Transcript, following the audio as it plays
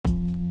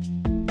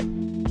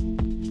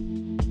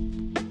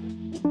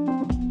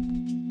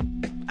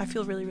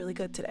feel really, really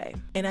good today.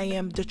 And I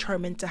am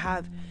determined to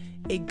have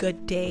a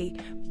good day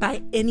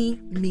by any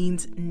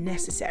means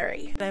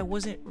necessary. I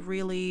wasn't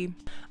really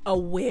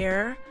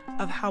aware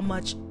of how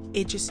much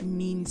it just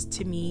means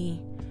to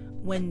me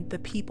when the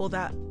people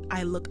that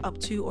I look up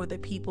to, or the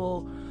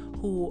people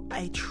who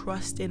I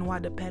trust in, who I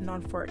depend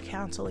on for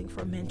counseling,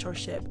 for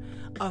mentorship,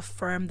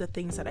 affirm the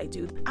things that I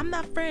do. I'm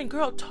that friend,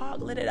 girl,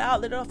 talk, let it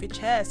out, let it off your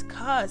chest,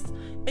 cuss,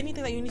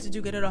 anything that you need to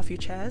do, get it off your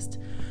chest.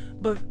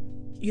 But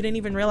you didn't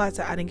even realize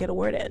that I didn't get a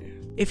word in.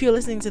 If you're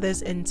listening to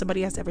this and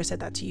somebody has ever said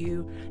that to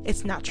you,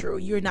 it's not true.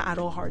 You're not at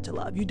all hard to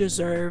love. You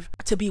deserve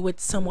to be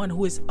with someone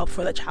who is up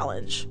for the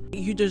challenge.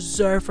 You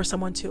deserve for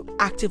someone to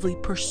actively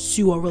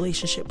pursue a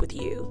relationship with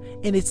you.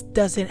 And it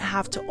doesn't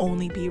have to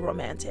only be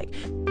romantic.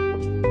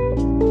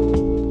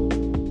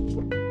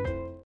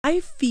 I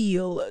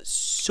feel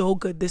so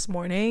good this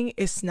morning.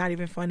 It's not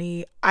even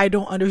funny. I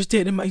don't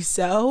understand it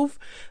myself,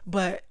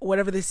 but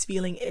whatever this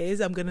feeling is,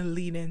 I'm going to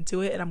lean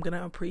into it and I'm going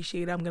to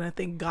appreciate it. I'm going to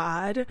thank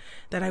God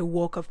that I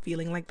woke up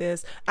feeling like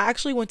this. I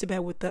actually went to bed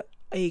with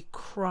a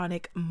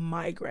chronic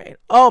migraine.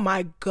 Oh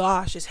my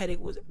gosh, this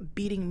headache was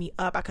beating me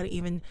up. I couldn't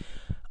even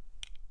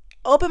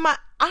open my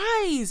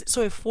eyes.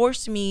 So it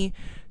forced me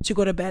to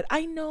go to bed.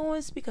 I know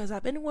it's because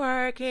I've been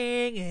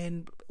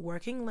working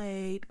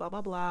late, blah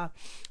blah blah,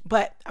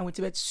 but I went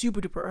to bed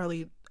super duper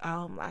early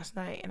last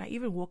night, and I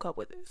even woke up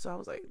with it. So I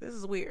was like, this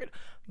is weird,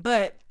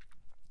 but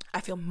I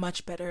feel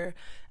much better.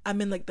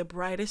 I'm in like the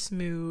brightest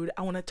mood.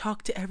 I want to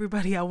talk to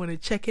everybody. I want to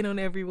check in on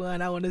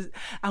everyone. I want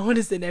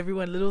to send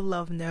everyone little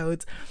love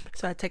notes.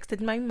 So I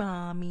texted my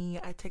mommy.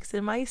 I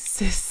texted my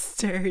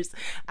sisters.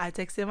 I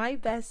texted my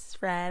best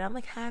friend. I'm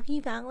like, happy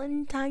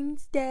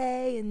Valentine's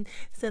Day, and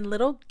send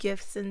little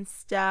gifts and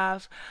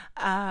stuff.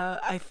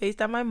 I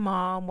FaceTimed my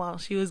mom while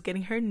she was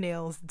getting her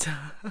nails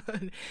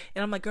done.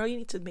 And I'm like, girl, you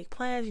need to make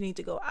plans. You need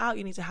to go out.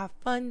 You need to have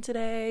fun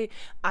today.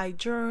 I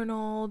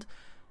journaled.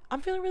 I'm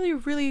feeling really,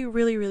 really,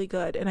 really, really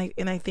good. And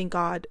I thank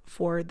God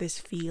for this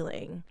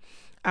feeling.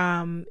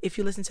 If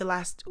you listen to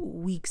last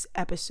week's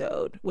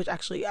episode, which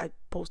actually I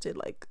posted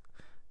like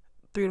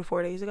 3 to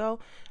 4 days ago,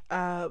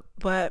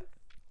 but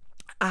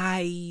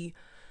I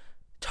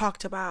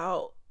talked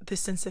about the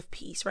sense of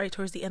peace right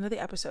towards the end of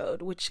the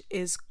episode, which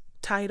is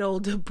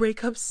titled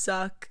Breakups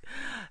Suck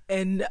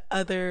and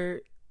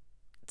Other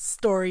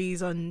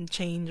Stories on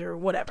Change or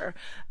whatever.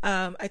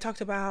 I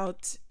talked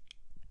about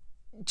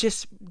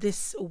just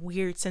this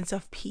weird sense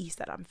of peace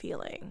that I'm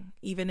feeling,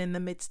 even in the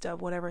midst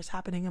of whatever is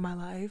happening in my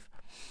life,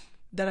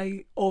 that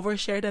I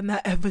overshared in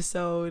that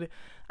episode.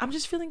 I'm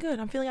just feeling good.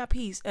 I'm feeling at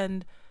peace.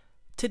 And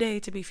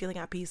today, to be feeling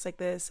at peace like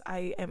this,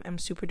 I am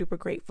super duper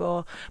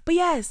grateful. But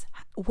yes,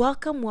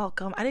 welcome.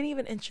 I didn't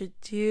even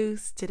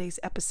introduce today's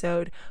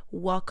episode.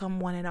 Welcome,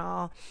 one and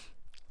all.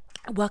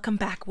 Welcome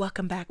back.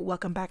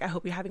 I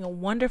hope you're having a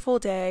wonderful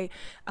day.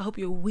 I hope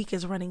your week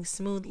is running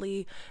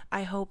smoothly.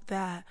 I hope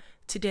that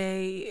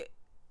today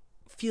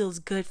feels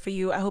good for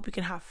you. I hope you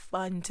can have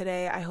fun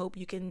today. I hope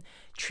you can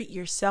treat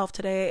yourself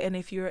today. And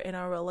if you're in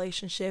a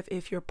relationship,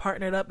 if you're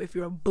partnered up, if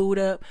you're booed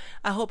up,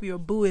 I hope your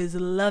boo is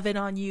loving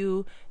on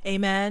you.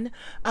 Amen.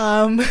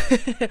 Welcome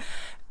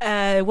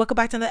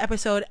back to another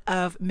episode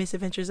of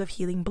Misadventures of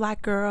Healing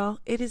Black Girl.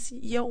 It is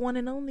your one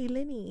and only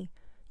Lenny.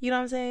 You know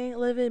what I'm saying?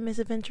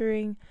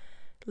 Misadventuring,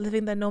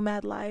 living the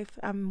nomad life.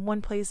 I'm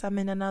one place, I'm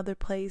in another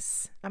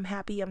place. I'm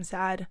happy, I'm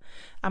sad,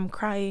 I'm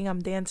crying, I'm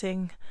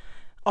dancing,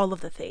 all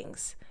of the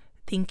things.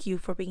 Thank you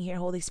for being here,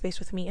 holding space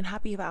with me, and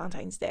happy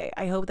Valentine's Day.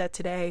 I hope that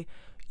today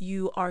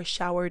you are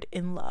showered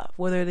in love,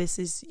 whether this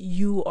is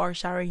you are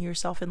showering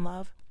yourself in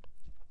love,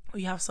 or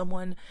you have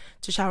someone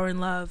to shower in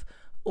love,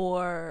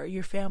 or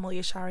your family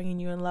is showering in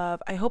you in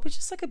love. I hope it's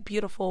just like a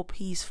beautiful,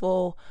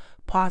 peaceful,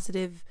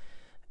 positive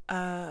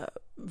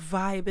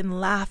vibe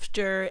and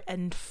laughter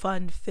and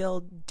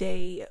fun-filled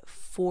day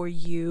for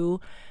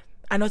you.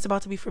 I know it's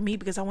about to be for me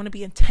because I want to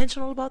be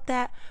intentional about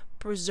that,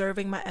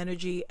 preserving my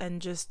energy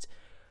and just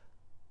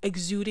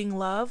exuding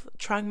love,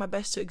 trying my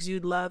best to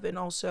exude love, and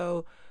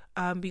also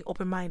being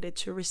open-minded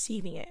to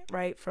receiving it,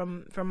 right,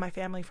 from my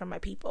family, from my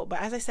people. But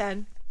as I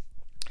said,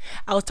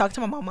 I was talking to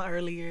my mama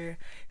earlier.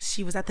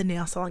 She was at the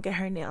nail salon getting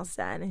her nails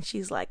done, and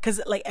she's like, because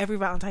like every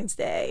Valentine's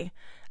Day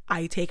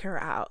I take her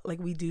out,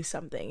 like we do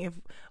something. If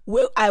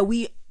we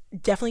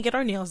definitely get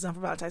our nails done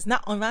for Valentine's,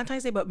 not on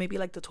Valentine's Day, but maybe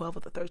like the 12th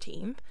or the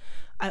 13th.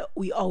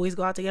 We always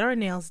go out to get our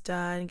nails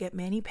done, get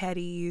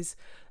mani-pedis,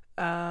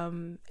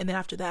 and then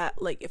after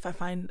that, like if I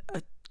find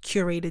a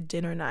curated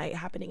dinner night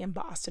happening in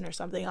Boston or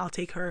something, I'll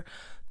take her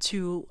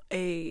to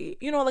a,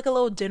 like a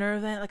little dinner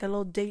event, like a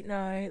little date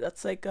night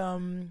that's like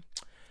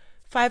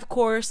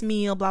 5-course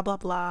meal, blah blah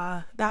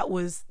blah.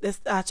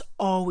 That's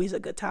always a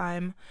good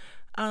time.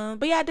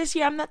 But yeah, this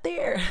year I'm not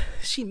there.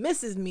 She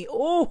misses me.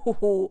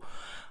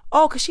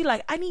 Cause she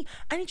like, I need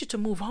you to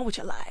move on with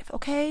your life,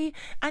 okay?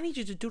 I need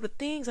you to do the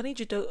things. I need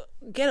you to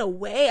get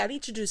away. I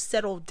need you to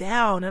settle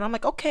down. And I'm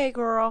like, okay,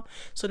 girl.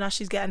 So now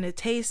she's getting a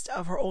taste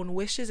of her own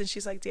wishes, and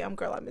she's like, damn,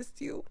 girl, I missed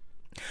you.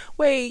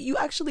 Wait, you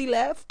actually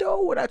left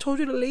though when I told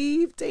you to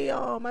leave?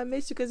 Damn, I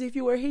missed you, because if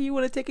you were here, you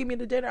would have taken me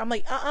to dinner. I'm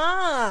like,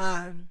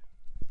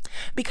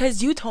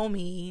 because you told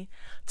me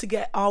to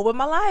get on with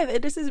my life,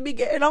 and this is me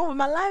getting on with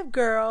my life,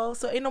 girl.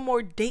 So ain't no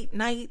more date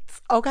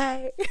nights,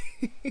 okay?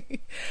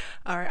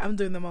 All right, I'm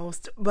doing the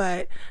most,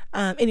 but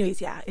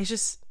anyways, yeah, it's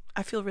just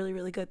I feel really,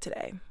 really good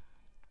today,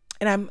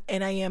 and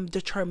I am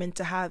determined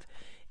to have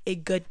a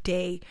good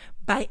day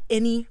by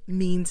any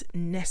means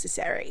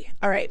necessary.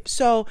 All right,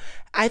 so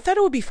I thought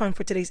it would be fun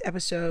for today's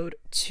episode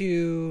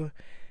to.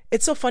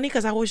 It's so funny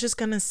because I was just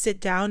gonna sit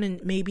down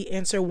and maybe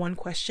answer one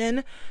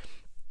question.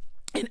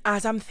 And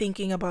as I'm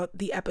thinking about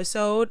the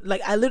episode,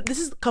 like this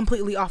is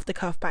completely off the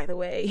cuff, by the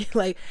way.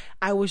 Like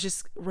I was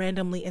just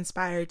randomly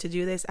inspired to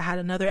do this. I had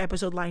another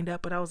episode lined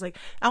up, but I was like,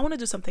 I want to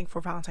do something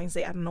for Valentine's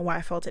Day. I don't know why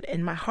I felt it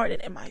in my heart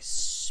and in my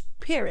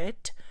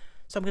spirit.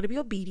 So I'm going to be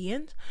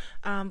obedient.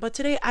 But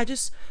today I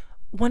just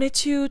wanted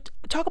to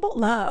talk about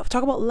love,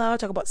 talk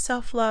about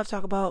self-love,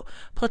 talk about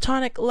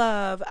platonic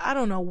love. I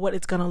don't know what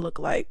it's going to look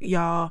like,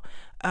 y'all.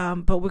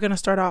 But we're going to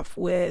start off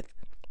with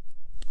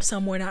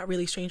some We're Not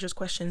Really Strangers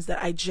questions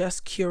that I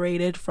just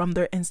curated from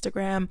their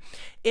Instagram.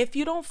 If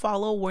you don't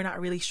follow We're Not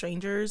Really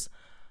Strangers,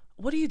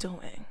 what are you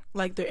doing?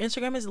 Like, their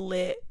Instagram is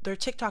lit, their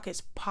TikTok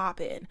is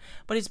popping,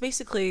 but it's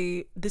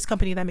basically this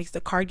company that makes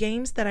the card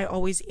games that I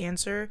always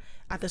answer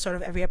at the start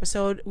of every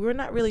episode. We're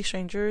Not Really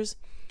Strangers.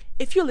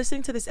 If you're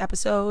listening to this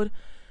episode,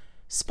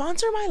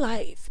 sponsor my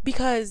life,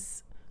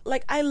 because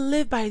like I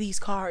live by these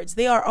cards.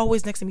 They are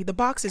always next to me. The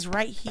box is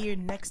right here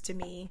next to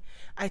me.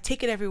 I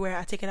take it everywhere.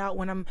 I take it out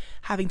when I'm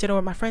having dinner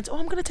with my friends. Oh,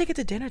 I'm gonna take it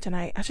to dinner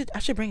tonight. I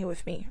should bring it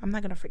with me. I'm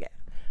not gonna forget.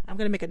 I'm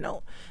gonna make a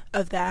note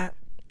of that.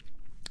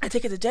 I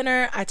take it to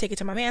dinner. I take it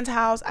to my man's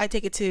house. I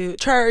take it to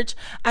church.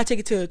 I take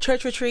it to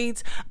church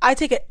retreats. I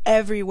take it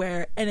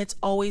everywhere, and it's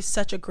always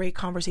such a great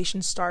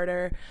conversation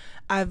starter.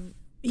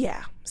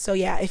 So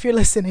if you're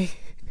listening.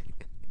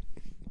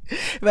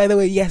 By the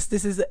way, yes,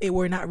 this is a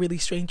We're Not Really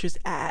Strangers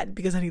ad,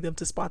 because I need them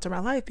to sponsor my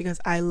life, because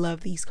I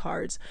love these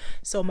cards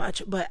so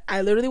much. But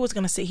I literally was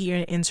going to sit here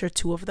and insert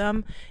 2 of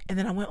them, and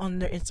then I went on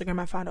their Instagram.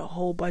 I found a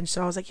whole bunch.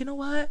 So I was like, you know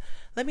what?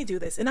 Let me do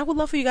this. And I would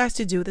love for you guys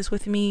to do this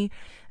with me.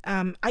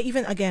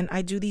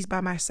 I do these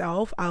by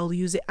myself. I'll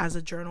use it as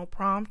a journal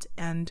prompt,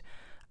 and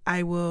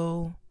I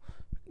will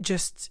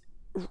just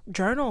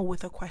journal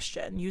with a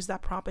question. Use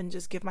that prompt and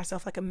just give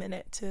myself like a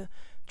minute to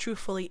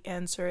truthfully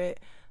answer it.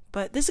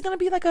 But this is going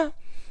to be like a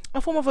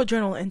form of a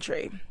journal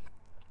entry.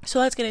 So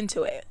let's get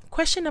into it.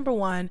 Question number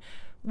 1,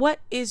 what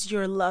is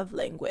your love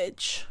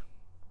language?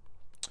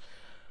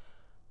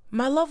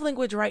 My love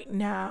language right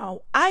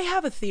now, I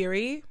have a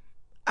theory.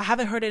 I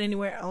haven't heard it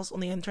anywhere else on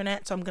the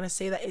internet, so I'm going to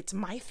say that it's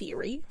my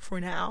theory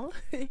for now.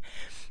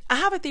 I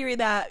have a theory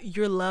that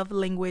your love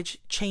language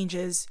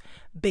changes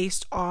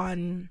based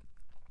on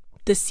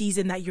the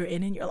season that you're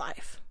in your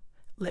life.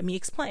 Let me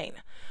explain.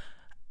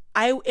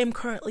 I am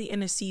currently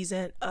in a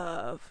season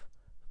of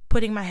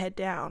putting my head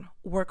down,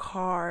 work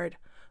hard,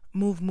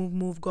 move,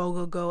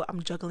 go.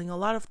 I'm juggling a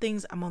lot of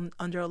things. I'm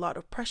under a lot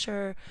of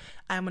pressure.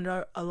 I'm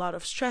under a lot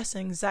of stress,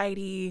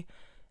 anxiety,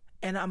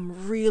 and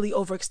I'm really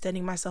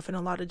overextending myself in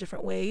a lot of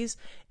different ways.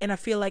 And I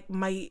feel like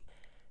my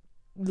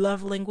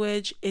love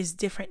language is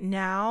different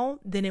now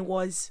than it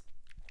was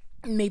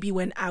maybe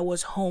when I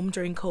was home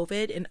during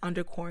COVID and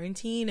under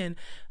quarantine, and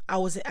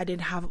I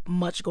didn't have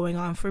much going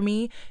on for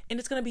me. And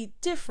it's going to be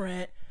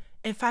different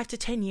in 5 to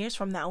 10 years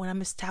from now, when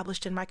I'm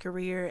established in my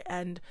career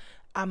and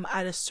I'm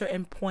at a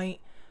certain point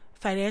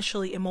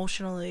financially,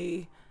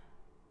 emotionally,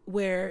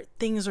 where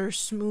things are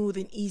smooth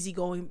and easy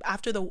going.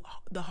 After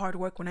the hard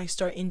work, when I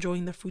start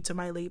enjoying the fruits of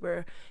my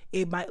labor,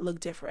 it might look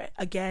different.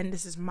 Again,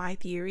 this is my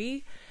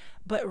theory,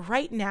 but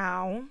right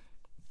now,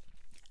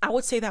 I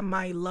would say that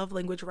my love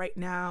language right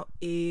now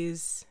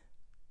is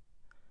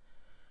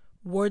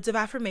words of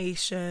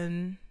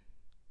affirmation,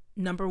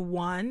 number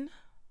 1,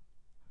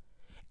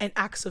 and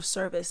acts of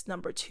service,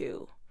 number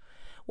 2.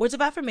 Words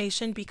of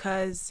affirmation,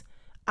 because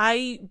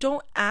I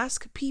don't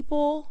ask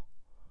people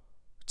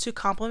to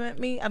compliment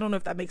me. I don't know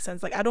if that makes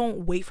sense. Like, I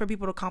don't wait for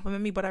people to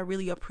compliment me, but I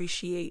really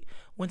appreciate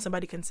when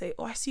somebody can say,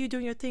 oh, I see you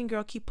doing your thing,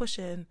 girl, keep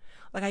pushing.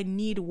 Like, I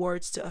need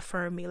words to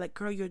affirm me. Like,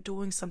 girl, you're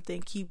doing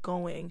something, keep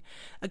going.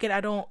 Again, I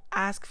don't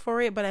ask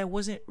for it, but I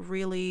wasn't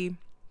really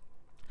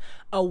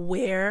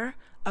aware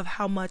of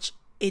how much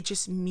it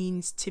just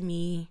means to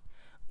me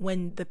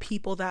when the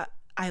people that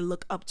I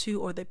look up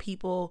to, or the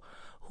people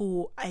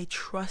who I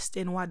trust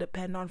in, who I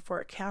depend on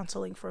for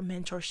counseling, for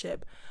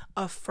mentorship,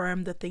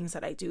 affirm the things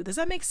that I do. Does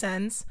that make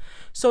sense?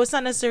 So it's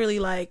not necessarily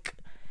words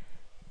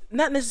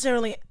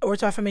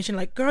of affirmation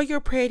like, girl, you're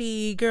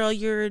pretty, girl,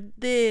 you're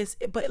this,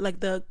 but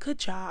like the good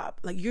job,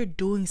 like you're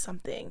doing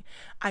something.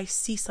 I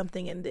see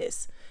something in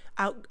this.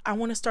 I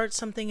want to start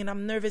something and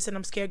I'm nervous and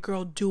I'm scared.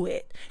 Girl, do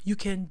it. You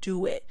can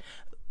do it.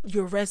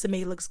 Your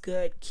resume looks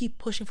good. Keep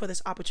pushing for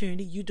this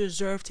opportunity. You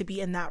deserve to be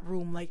in that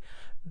room. Like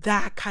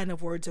that kind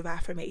of words of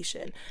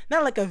affirmation.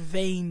 Not like a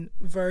vain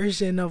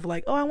version of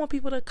like, oh, I want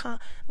people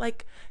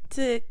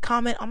to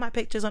comment on my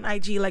pictures on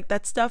IG. Like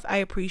that stuff, I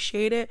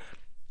appreciate it.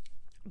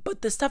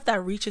 But the stuff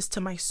that reaches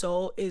to my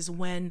soul is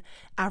when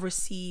I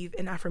receive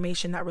an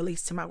affirmation that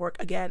relates to my work.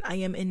 Again, I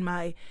am in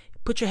my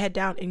put your head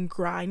down and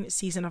grind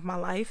season of my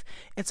life.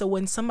 And so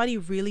when somebody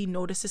really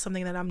notices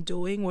something that I'm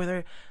doing,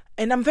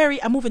 and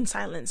I move in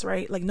silence,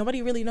 right? Like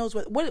nobody really knows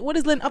what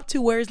is Lynn up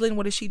to? Where is Lynn?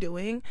 What is she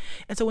doing?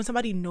 And so when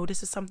somebody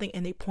notices something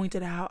and they point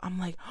it out, I'm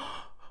like,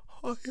 oh,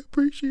 I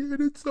appreciate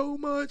it so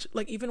much.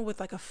 Like even with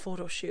like a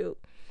photo shoot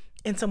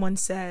and someone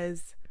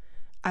says,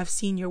 I've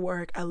seen your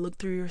work. I looked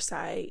through your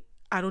site.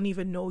 I don't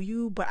even know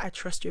you, but I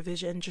trust your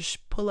vision.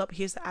 Just pull up.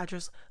 Here's the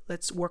address.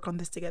 Let's work on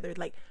this together.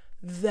 Like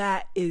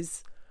that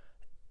is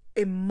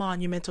a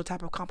monumental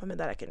type of compliment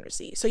that I can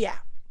receive. So yeah,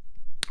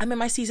 I'm in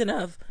my season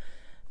of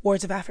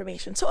words of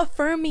affirmation. So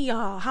affirm me,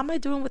 y'all. How am I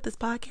doing with this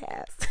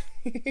podcast?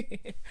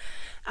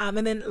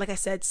 And then, like I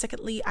said,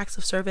 secondly, acts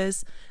of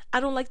service. I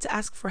don't like to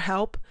ask for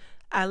help.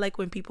 I like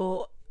when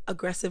people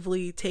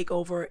aggressively take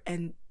over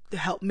and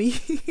help me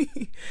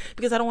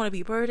because I don't want to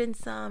be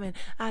burdensome and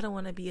I don't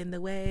want to be in the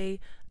way,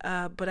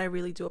 but I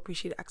really do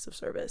appreciate acts of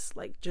service.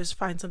 Like just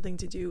find something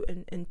to do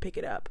and pick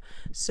it up.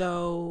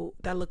 So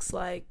that looks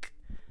like,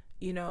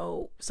 you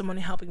know, someone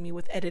helping me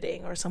with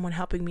editing, or someone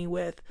helping me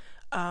with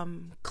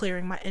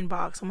clearing my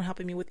inbox, someone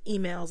helping me with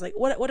emails, like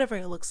whatever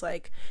it looks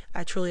like.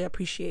 I truly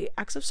appreciate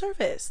acts of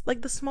service,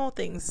 like the small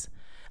things.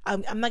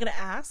 I'm not gonna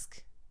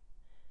ask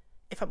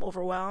if I'm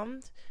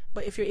overwhelmed,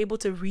 but if you're able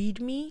to read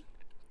me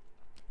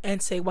and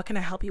say, what can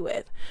I help you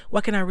with?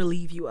 What can I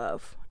relieve you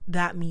of?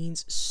 That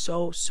means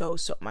so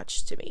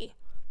much to me.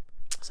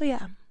 So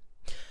yeah.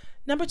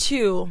 Number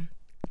 2,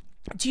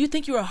 do you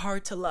think you are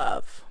hard to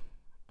love?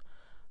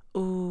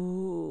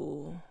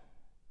 Ooh,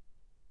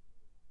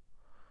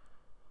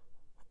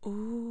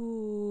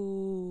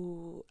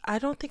 I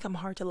don't think I'm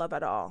hard to love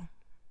at all.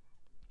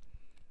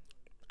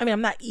 I mean,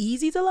 I'm not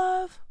easy to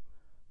love,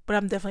 but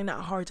I'm definitely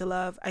not hard to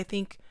love. I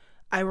think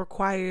I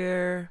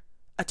require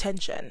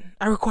attention.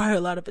 I require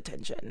a lot of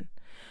attention.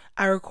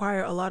 I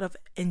require a lot of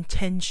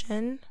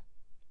intention.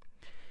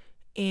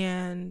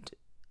 And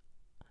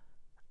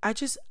I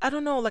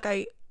don't know, like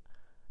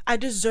I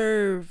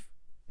deserve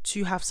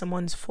to have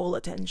someone's full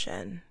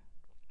attention,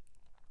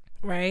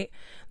 right?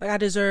 Like I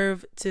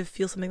deserve to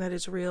feel something that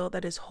is real,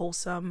 that is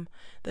wholesome,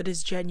 that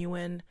is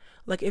genuine.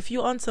 Like if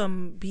you're on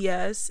some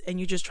BS and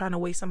you're just trying to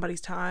waste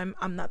somebody's time,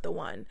 I'm not the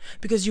one,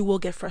 because you will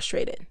get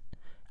frustrated.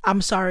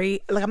 I'm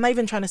sorry. Like, I'm not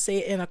even trying to say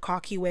it in a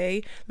cocky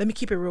way. Let me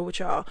keep it real with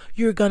y'all.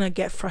 You're gonna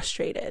get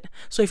frustrated.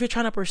 So if you're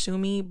trying to pursue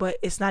me, but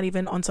it's not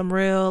even on some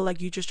real,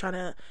 like it's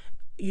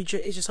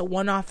just a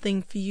one-off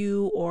thing for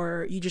you,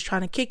 or you just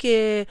trying to kick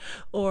it,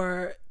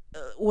 or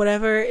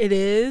whatever it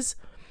is,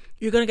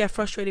 you're gonna get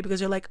frustrated because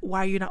you're like,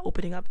 why are you not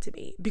opening up to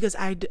me? Because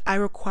I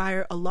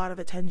require a lot of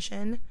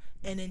attention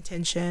and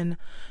intention,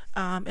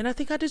 and I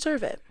think I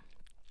deserve it.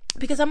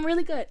 Because I'm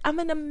really good. I'm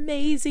an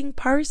amazing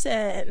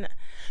person.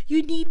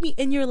 You need me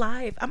in your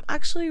life. I'm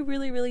actually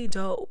really, really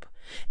dope.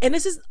 And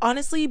this is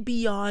honestly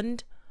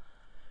beyond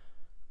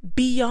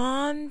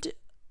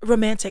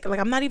romantic. Like,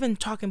 I'm not even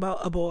talking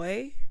about a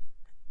boy.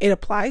 It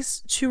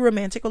applies to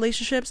romantic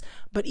relationships,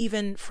 but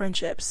even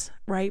friendships,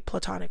 right?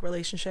 Platonic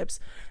relationships.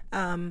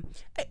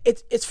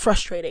 It's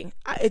frustrating.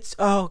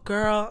 Oh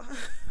girl,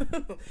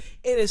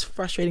 it is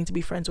frustrating to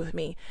be friends with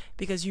me,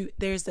 because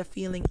there's the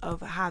feeling of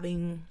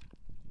having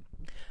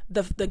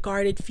the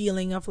guarded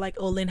feeling of like,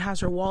 oh, Lynn has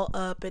her wall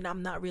up and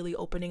I'm not really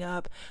opening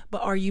up.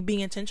 But are you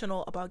being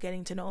intentional about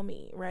getting to know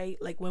me, right?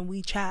 Like when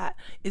we chat,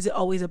 is it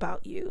always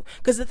about you?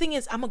 Because the thing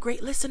is, I'm a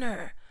great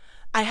listener.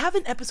 I have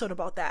an episode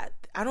about that.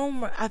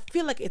 I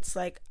feel like it's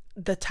like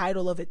the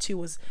title of it too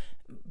was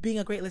being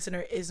a great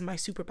listener is my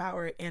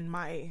superpower and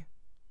my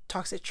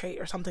toxic trait,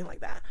 or something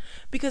like that.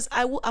 Because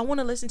I want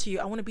to listen to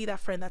you. I want to be that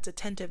friend that's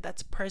attentive,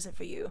 that's present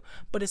for you.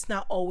 But it's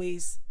not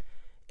always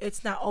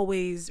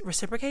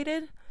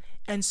reciprocated.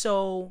 And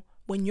so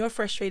when you're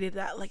frustrated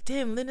that like,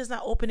 damn, Lynn is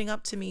not opening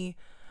up to me,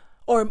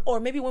 or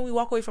maybe when we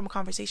walk away from a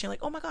conversation, like,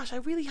 oh my gosh, I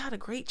really had a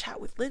great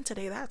chat with Lynn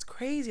today. That's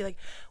crazy. Like,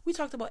 we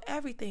talked about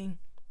everything.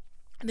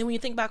 And then when you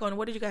think back on,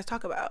 what did you guys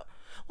talk about?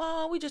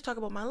 Well, we just talk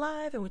about my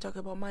life, and we talk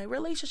about my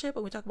relationship,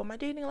 and we talk about my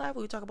dating life,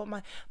 and we talk about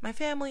my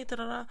family,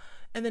 da-da-da.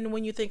 And then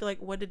when you think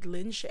like, what did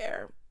Lynn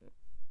share?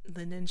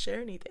 Lynn didn't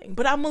share anything.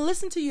 But I'm gonna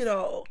listen to you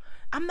though.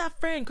 I'm that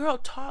friend. Girl,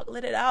 talk,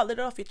 let it out, let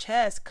it off your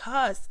chest,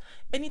 cuss,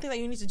 anything that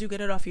you need to do,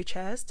 get it off your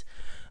chest.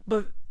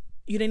 But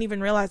you didn't even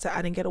realize that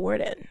I didn't get a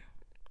word in.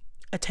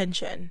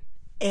 Attention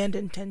and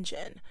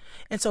intention.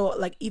 And so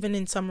like, even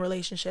in some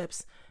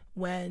relationships,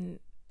 when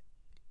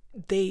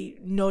they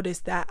notice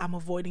that I'm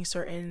avoiding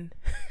certain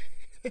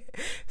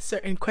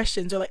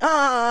questions, they're like,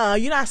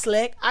 you're not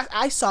slick,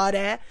 I saw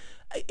that.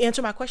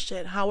 Answer my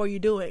question. How are you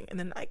doing? And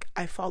then like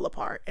I fall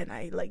apart and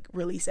I like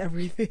release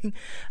everything.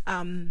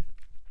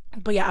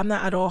 But yeah, I'm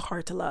not at all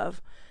hard to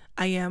love.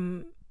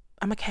 I'm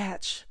a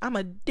catch. I'm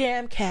a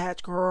damn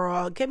catch,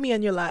 girl. Get me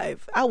in your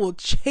life. I will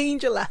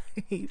change your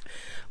life.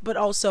 But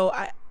also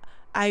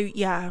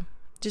I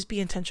just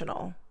be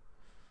intentional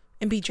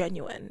and be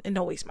genuine and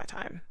don't waste my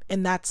time.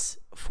 And that's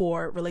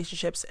for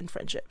relationships and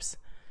friendships.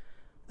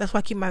 That's why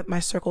I keep my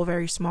circle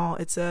very small.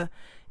 It's a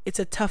it's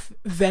a tough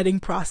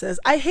vetting process.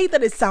 I hate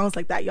that it sounds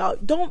like that, y'all.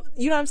 Don't,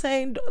 you know what I'm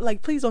saying?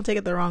 Like, please don't take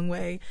it the wrong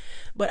way.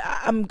 But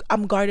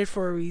I'm guarded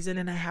for a reason,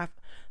 and I have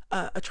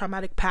a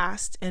traumatic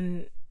past,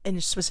 and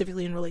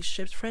specifically in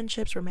relationships,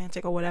 friendships,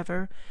 romantic or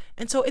whatever.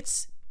 And so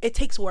it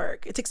takes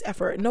work. It takes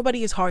effort.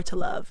 Nobody is hard to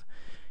love.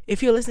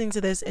 If you're listening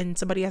to this and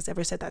somebody has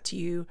ever said that to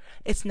you,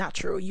 it's not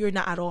true. You're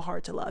not at all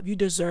hard to love. You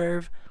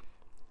deserve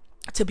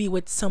to be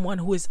with someone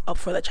who is up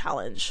for the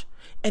challenge.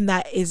 And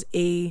that is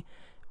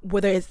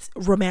whether it's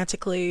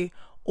romantically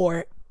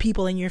or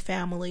people in your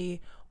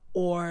family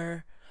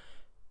or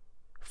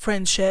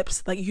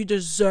friendships, like, you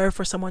deserve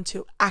for someone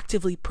to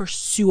actively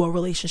pursue a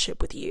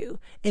relationship with you.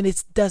 And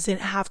it doesn't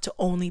have to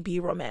only be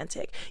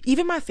romantic.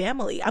 Even my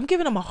family, I'm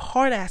giving them a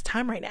hard ass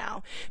time right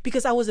now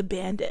because I was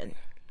abandoned.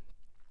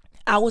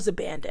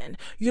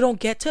 You don't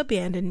get to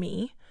abandon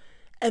me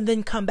and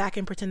then come back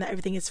and pretend that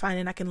everything is fine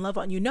and I can love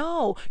on you.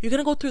 No, you're going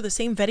to go through the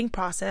same vetting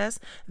process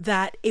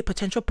that a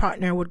potential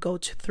partner would go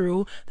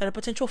through, that a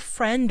potential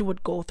friend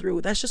would go through.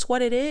 That's just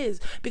what it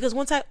is. Because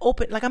once I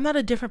open, like, I'm not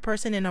a different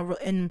person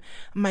in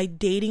my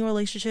dating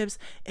relationships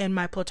and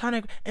my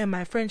platonic and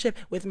my friendship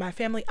with my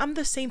family. I'm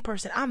the same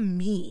person. I'm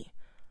me.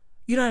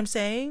 You know what I'm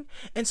saying?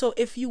 And so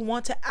if you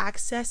want to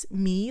access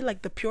me,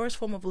 like the purest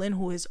form of Lynn,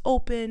 who is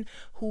open,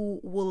 who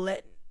will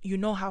let you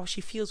know how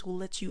she feels, who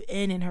lets you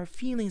in her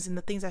feelings and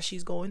the things that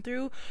she's going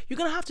through, you're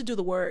gonna have to do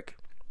the work.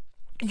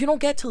 You don't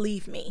get to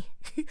leave me.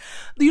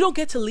 You don't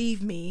get to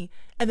leave me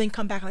and then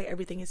come back like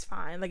everything is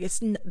fine. Like,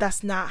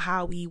 that's not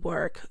how we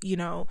work, you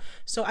know.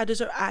 So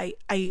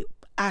I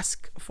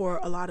ask for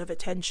a lot of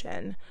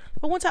attention,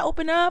 but once I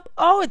open up,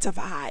 oh, it's a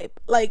vibe.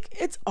 Like,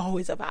 it's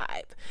always a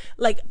vibe.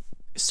 Like,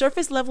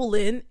 surface level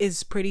Lynn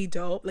is pretty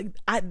dope. Like,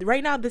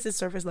 right now this is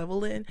surface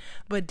level Lynn,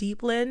 but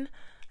deep Lynn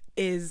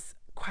is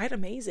quite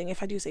amazing,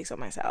 if I do say so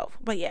myself.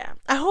 But yeah,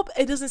 I hope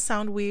it doesn't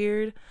sound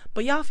weird,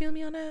 but y'all feel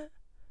me on that?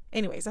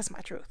 Anyways, that's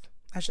my truth.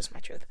 That's just my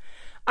truth.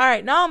 All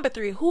right, number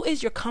 3. Who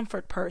is your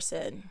comfort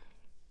person?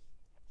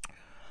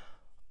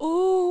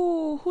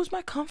 Ooh, who's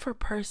my comfort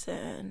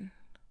person?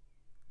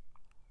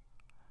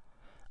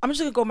 I'm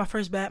just gonna go with my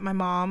first bet. My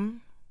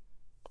mom.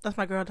 That's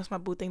my girl. That's my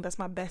boo thing. That's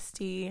my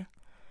bestie.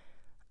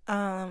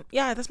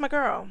 Yeah, that's my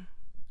girl.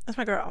 That's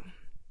my girl.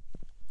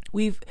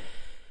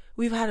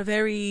 We've had a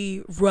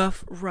very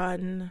rough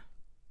run.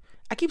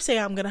 I keep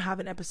saying I'm going to have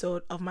an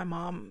episode of my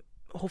mom,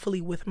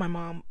 hopefully with my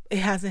mom. It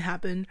hasn't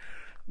happened,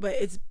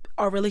 but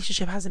our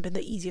relationship hasn't been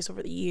the easiest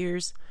over the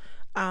years.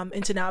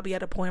 And to now be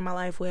at a point in my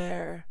life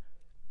where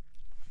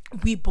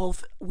we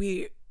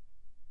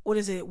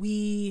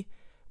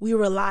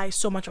rely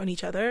so much on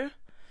each other.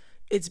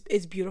 It's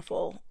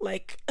beautiful.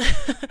 Like,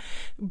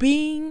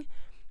 being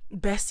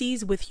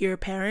besties with your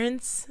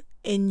parents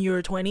in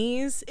your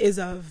 20s is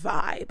a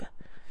vibe.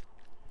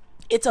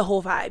 It's a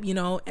whole vibe, you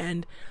know.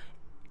 And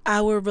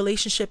our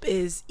relationship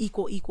is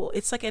equal.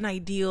 It's like an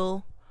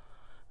ideal,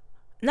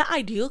 not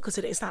ideal because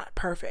it's not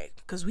perfect,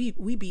 because we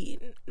be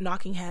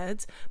knocking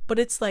heads, but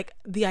it's like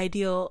the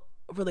ideal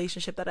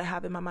relationship that I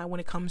have in my mind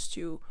when it comes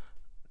to,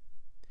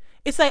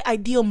 it's like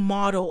ideal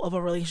model of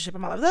a relationship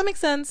in my life. Does that make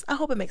sense? I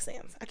hope it makes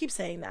sense. I keep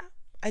saying that.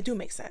 I do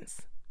make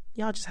sense.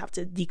 Y'all just have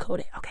to decode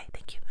it. Okay,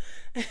 thank you.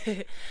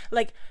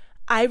 Like,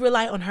 I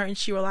rely on her and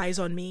she relies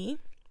on me.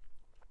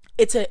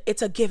 It's a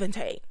give and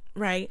take,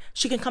 right?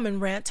 She can come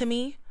and rant to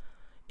me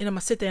and I'm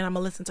gonna sit there and I'm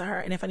gonna listen to her,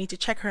 and if I need to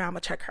check her, I'm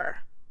gonna check her.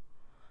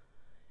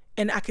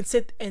 And I can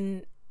sit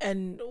and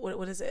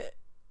what is it?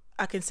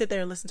 I can sit there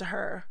and listen to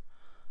her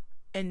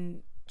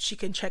and she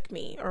can check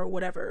me or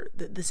whatever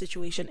the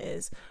situation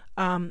is.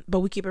 But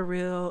we keep it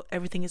real.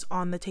 Everything is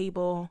on the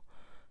table.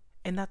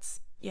 And that's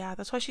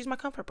why she's my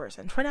comfort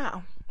person for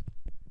now.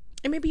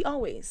 And maybe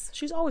always.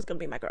 She's always going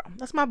to be my girl.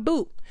 That's my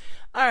boo.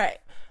 All right.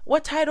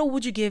 What title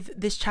would you give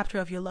this chapter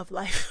of your love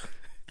life?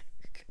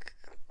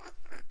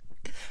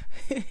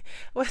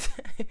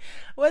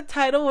 What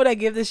title would I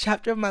give this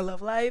chapter of my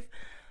love life?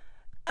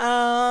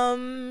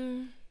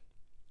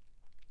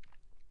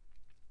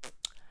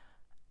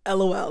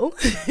 LOL.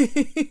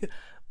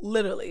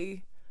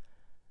 literally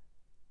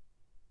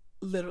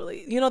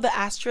you know, the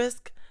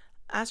asterisk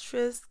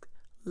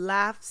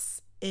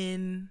laughs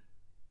in,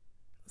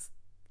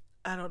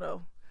 I don't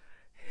know.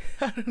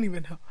 I don't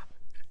even know.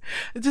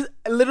 Just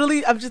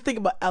literally, I'm just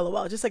thinking about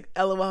LOL, just like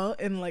LOL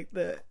and like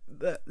the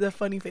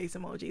funny face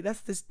emoji.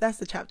 That's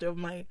the chapter of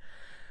my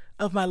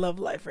love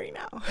life right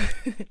now.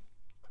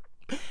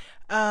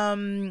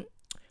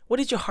 What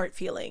is your heart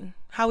feeling?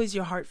 How is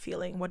your heart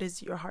feeling? What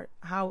is your heart?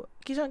 How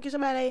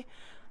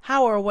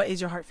or what is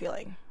your heart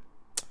feeling?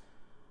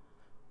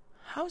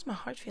 How is my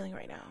heart feeling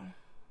right now?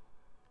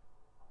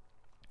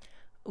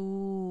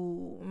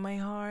 Ooh, my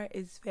heart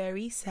is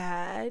very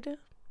sad.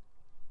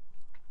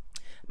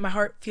 My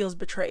heart feels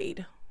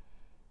betrayed.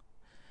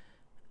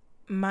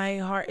 My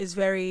heart is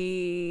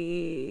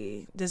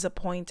very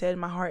disappointed.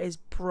 My heart is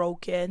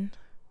broken.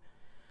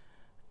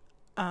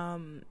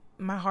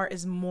 My heart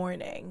is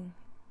mourning.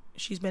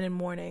 She's been in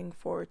mourning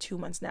for 2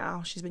 months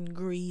now. She's been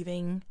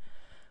grieving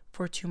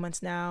for 2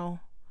 months now.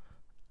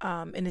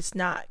 And it's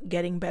not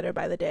getting better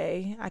by the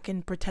day. I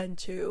can pretend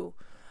to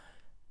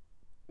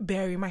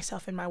bury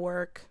myself in my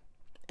work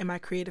and my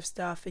creative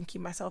stuff and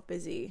keep myself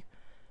busy.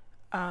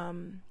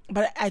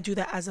 But I do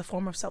that as a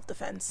form of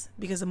self-defense,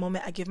 because the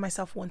moment I give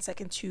myself 1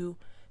 second to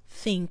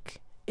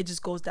think, it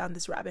just goes down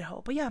this rabbit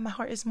hole. But yeah, my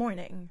heart is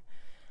mourning.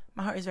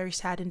 My heart is very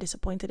sad and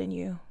disappointed in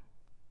you.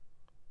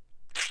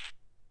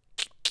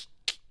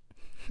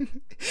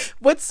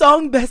 What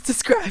song best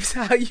describes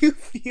how you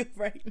feel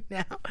right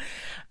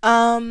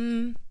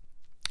now?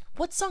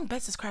 What song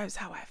best describes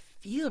how I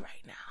feel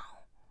right now?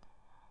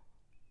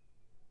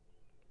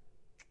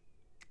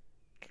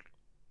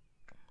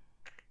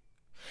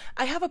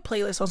 I have a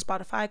playlist on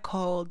Spotify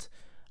called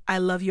I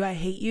Love You, I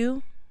Hate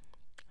You.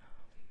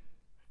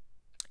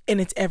 And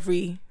it's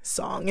every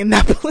song in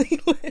that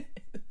playlist.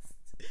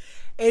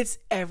 It's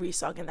every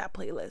song in that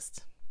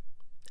playlist.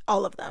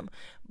 All of them.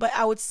 But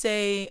I would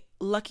say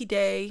Lucky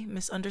Day,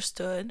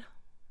 Misunderstood.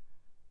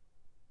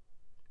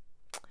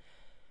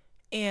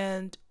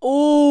 And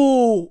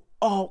oh,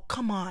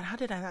 come on. How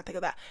did I not think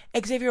of that?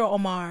 Xavier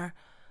Omar.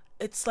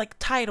 It's like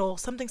Title,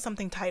 something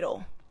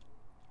Title.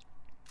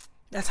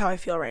 That's how I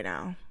feel right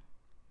now.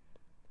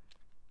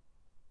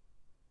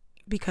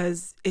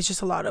 Because it's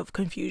just a lot of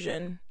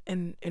confusion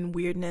and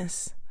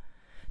weirdness.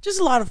 Just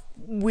a lot of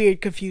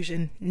weird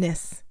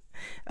confusionness.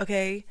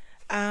 Okay.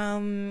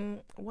 One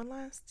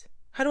last.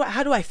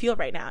 How do I feel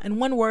right now? In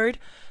one word,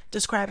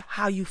 describe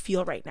how you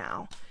feel right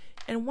now.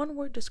 In one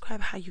word,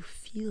 describe how you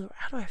feel.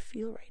 How do I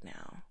feel right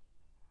now?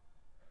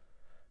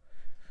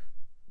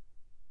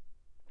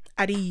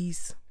 At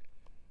ease.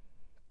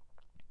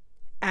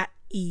 At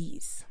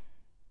ease.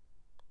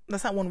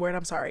 That's not one word,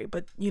 I'm sorry,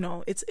 but you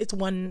know, it's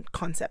one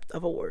concept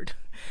of a word.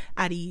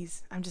 At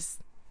ease. I'm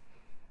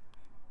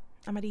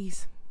at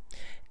ease.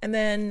 And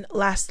then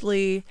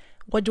lastly,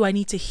 what do I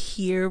need to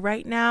hear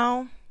right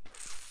now?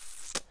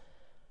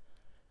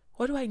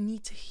 What do I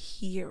need to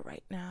hear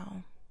right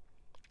now?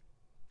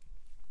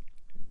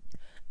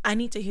 I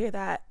need to hear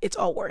that it's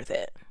all worth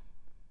it.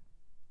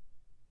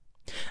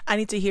 I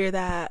need to hear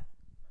that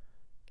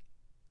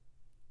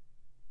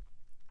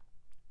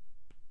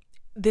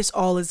this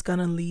all is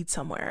gonna lead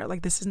somewhere.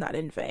 Like, this is not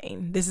in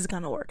vain. This is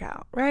gonna work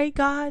out, right,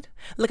 God?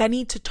 Like, I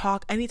need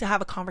to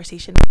have a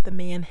conversation with the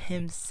man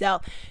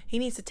himself. He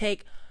needs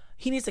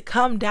to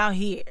come down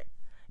here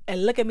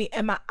and look at me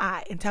in my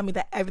eye and tell me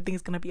that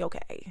everything's gonna be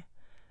okay.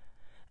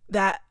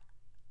 That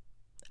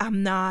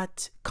I'm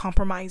not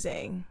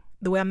compromising.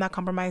 The way I'm not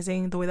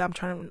compromising, the way that I'm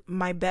trying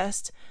my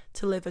best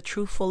to live a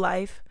truthful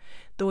life,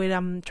 the way that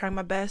I'm trying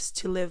my best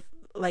to live,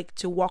 like,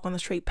 to walk on the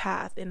straight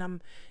path, and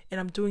I'm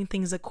doing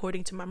things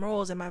according to my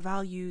morals and my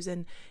values,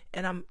 and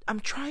I'm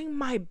trying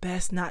my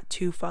best not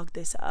to fuck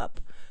this up.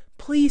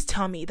 Please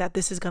tell me that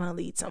this is gonna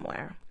lead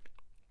somewhere.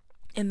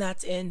 And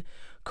that's in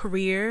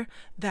career,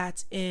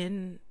 that's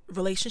in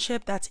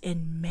relationship, that's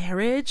in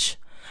marriage,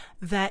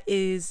 that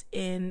is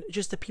in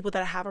just the people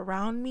that I have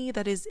around me,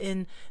 that is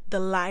in the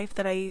life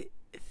that I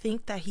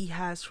think that he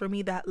has for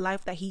me, that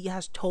life that he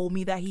has told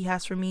me that he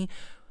has for me.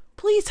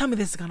 Please tell me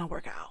this is gonna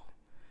work out.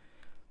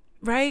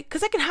 Right?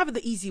 Because I can have it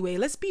the easy way.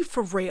 Let's be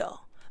for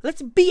real.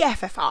 Let's be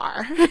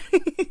FFR.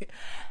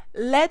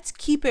 Let's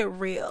keep it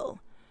real.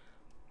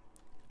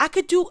 I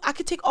could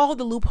take all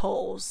the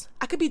loopholes.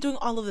 I could be doing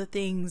all of the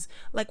things.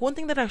 Like, one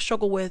thing that I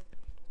struggle with,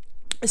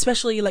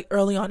 especially like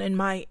early on in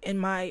my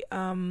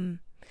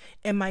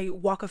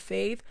walk of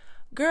faith,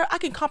 girl, I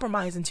can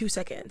compromise in 2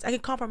 seconds. I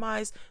can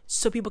compromise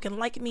so people can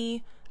like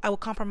me. I will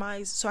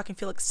compromise so I can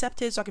feel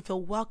accepted, so I can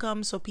feel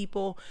welcome, so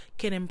people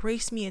can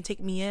embrace me and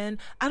take me in.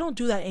 I don't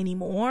do that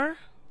anymore,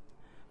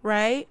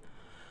 right?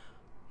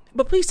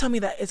 But please tell me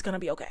that it's going to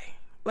be okay.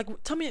 Like,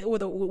 tell me we're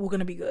going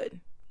to be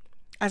good.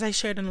 As I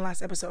shared in the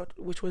last episode,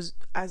 which was,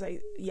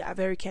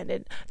 very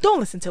candid. Don't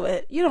listen to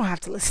it. You don't have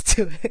to listen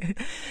to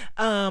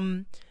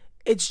it.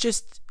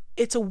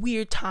 It's a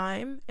weird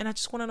time, and I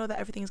just want to know that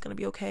everything is going to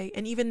be okay.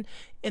 And even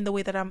in the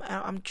way that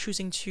I'm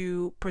choosing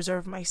to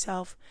preserve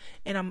myself,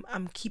 and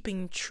I'm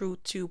keeping true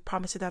to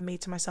promises I've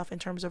made to myself in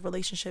terms of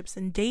relationships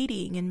and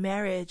dating and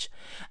marriage,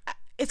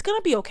 it's going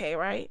to be okay,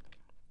 right?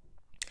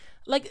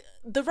 Like,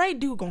 the right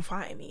dude gonna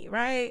find me,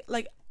 right?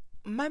 Like,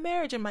 my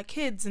marriage and my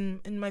kids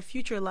and my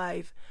future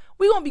life,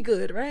 we gonna be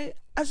good, right?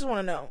 I just want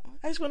to know.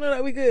 I just want to know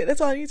that we good.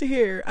 That's all I need to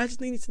hear. I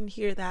just need to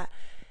hear that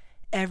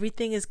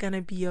everything is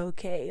gonna be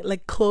okay.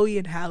 Like Chloe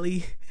and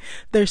Halle,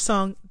 their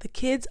song, "The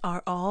Kids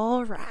Are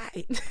All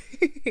Right."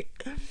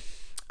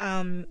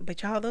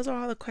 But y'all, those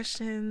are all the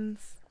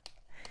questions.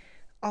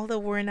 Although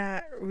we're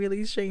not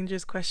really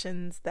strangers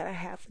questions that I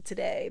have for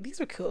today. These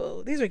were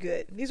cool. These were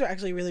good. These were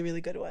actually really, really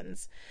good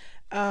ones.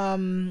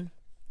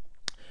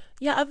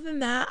 Yeah, other than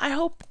that, I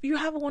hope you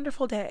have a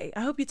wonderful day. I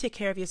hope you take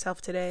care of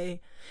yourself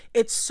today.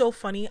 It's so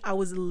funny. I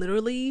was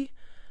literally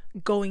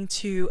going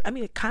to,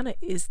 it kind of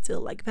is still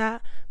like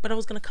that, but I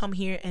was going to come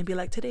here and be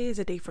like, today is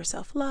a day for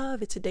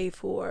self-love. It's a day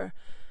for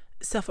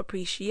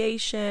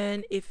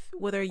self-appreciation.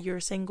 Whether you're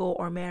single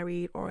or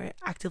married or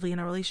actively in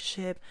a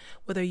relationship,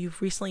 whether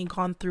you've recently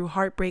gone through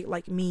heartbreak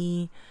like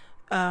me,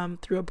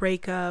 through a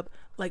breakup.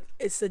 Like,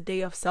 it's a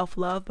day of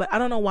self-love, but I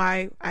don't know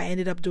why I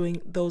ended up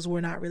doing those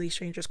were not really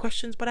strangers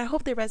questions, but I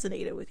hope they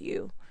resonated with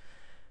you.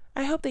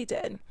 I hope they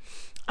did.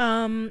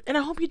 And I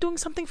hope you're doing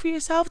something for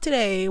yourself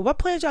today. What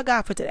plans y'all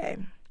got for today?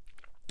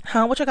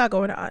 What y'all got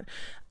going on?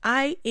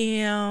 Right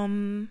now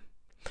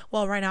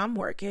I'm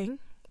working.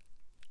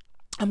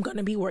 I'm going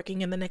to be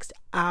working in the next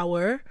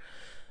hour.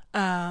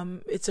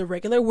 It's a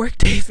regular work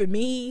day for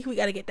me. We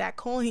got to get that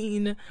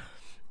coin.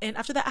 And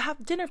after that, I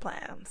have dinner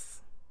plans.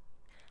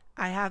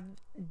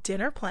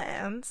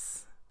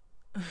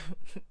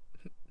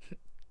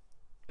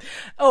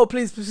 Oh,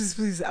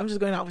 please. I'm just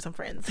going out with some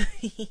friends.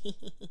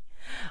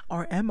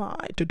 Or am I?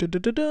 It's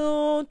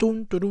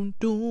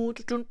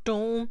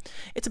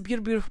a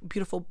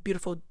beautiful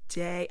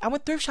day. I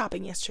went thrift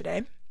shopping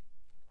yesterday.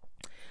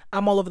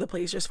 I'm all over the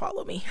place. Just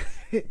follow me.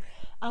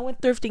 I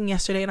went thrifting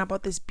yesterday and I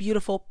bought this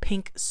beautiful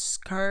pink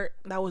skirt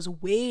that was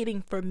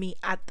waiting for me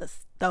at the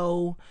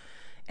store.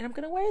 And I'm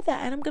going to wear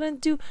that. And I'm going to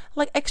do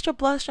like extra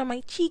blush on my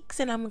cheeks.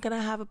 And I'm going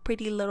to have a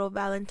pretty little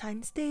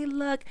Valentine's Day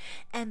look.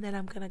 And then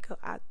I'm going to go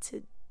out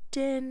to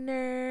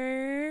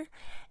dinner.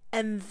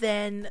 And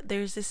then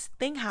there's this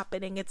thing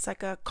happening. It's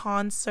like a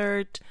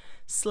concert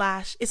 /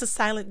 it's a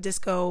silent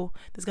disco.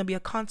 There's going to be a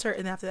concert.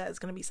 And after that, it's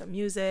going to be some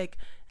music.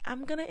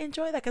 I'm going to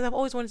enjoy that because I've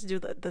always wanted to do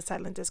the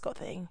silent disco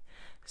thing.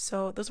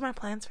 So those are my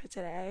plans for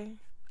today.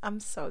 I'm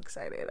so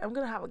excited. I'm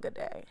going to have a good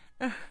day.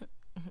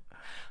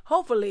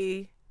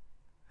 Hopefully.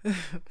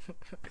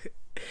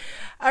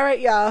 All right,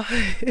 y'all.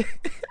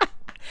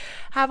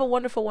 Have a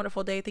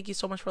wonderful day. Thank you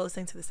so much for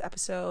listening to this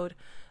episode.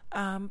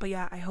 But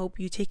yeah, I hope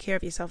you take care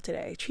of yourself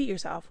today. Treat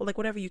yourself, like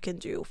whatever you can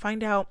do.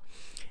 Find out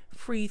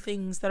free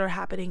things that are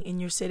happening in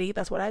your city.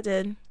 That's what I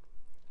did.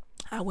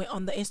 I went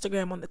on the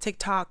Instagram, on the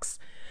TikToks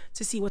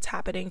to see what's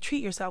happening.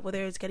 Treat yourself,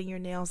 whether it's getting your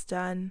nails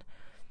done.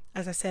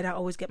 As I said, I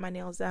always get my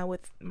nails done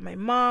with my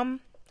mom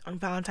on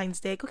Valentine's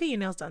Day. Go get your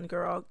nails done,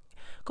 girl.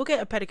 Go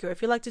get a pedicure.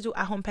 If you like to do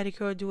at-home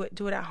pedicure,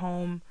 do it at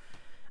home.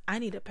 I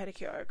need a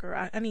pedicure,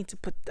 girl. I need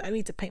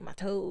to paint my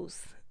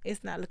toes.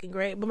 It's not looking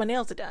great, but my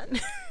nails are done.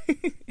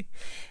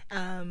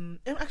 And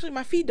actually,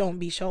 my feet don't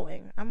be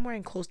showing. I'm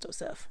wearing closed-toe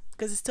stuff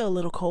because it's still a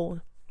little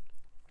cold.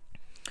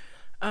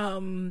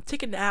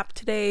 Take a nap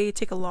today.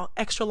 Take a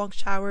extra long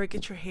shower.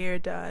 Get your hair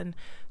done.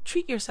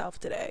 Treat yourself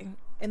today,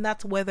 and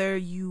that's whether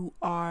you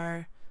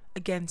are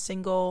again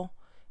single,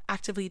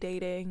 actively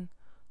dating,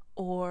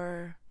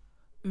 or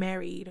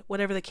married.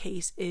 Whatever the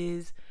case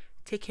is,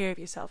 take care of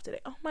yourself today.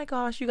 Oh my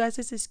gosh, you guys!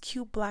 There's this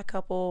cute black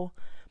couple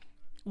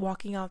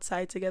walking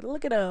outside together.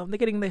 Look at them. They're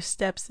getting their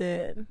steps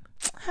in.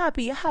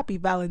 Happy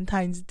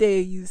Valentine's Day,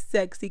 you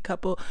sexy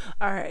couple.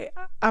 All right,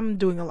 I'm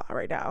doing a lot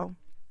right now.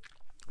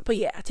 But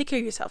yeah, take care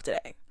of yourself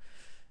today.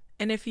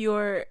 And if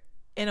you're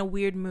in a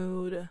weird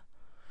mood,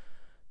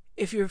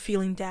 if you're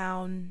feeling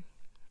down,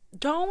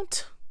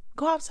 don't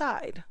go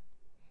outside.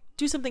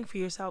 Do something for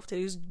yourself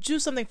today. Do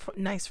something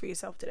nice for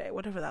yourself today,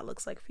 whatever that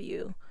looks like for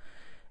you.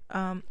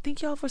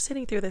 Thank y'all for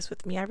sitting through this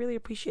with me. I really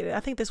appreciate it. I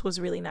think this was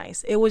really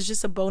nice. It was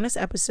just a bonus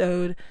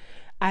episode.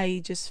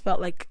 I just felt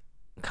like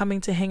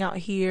coming to hang out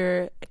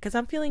here because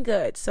I'm feeling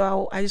good.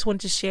 So I just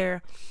wanted to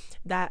share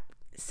that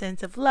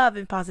sense of love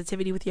and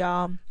positivity with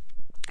y'all.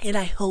 And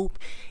I hope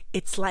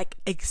it's like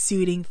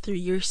exuding through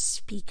your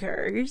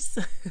speakers.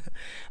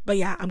 But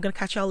yeah, I'm going to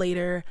catch y'all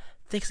later.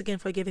 Thanks again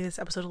for giving this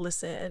episode a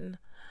listen.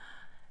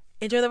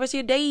 Enjoy the rest of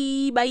your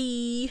day.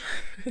 Bye.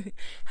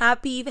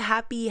 Happy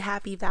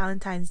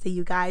Valentine's Day,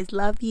 you guys.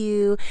 Love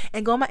you.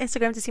 And go on my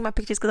Instagram to see my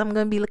pictures because I'm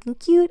going to be looking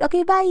cute.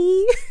 Okay,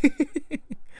 bye.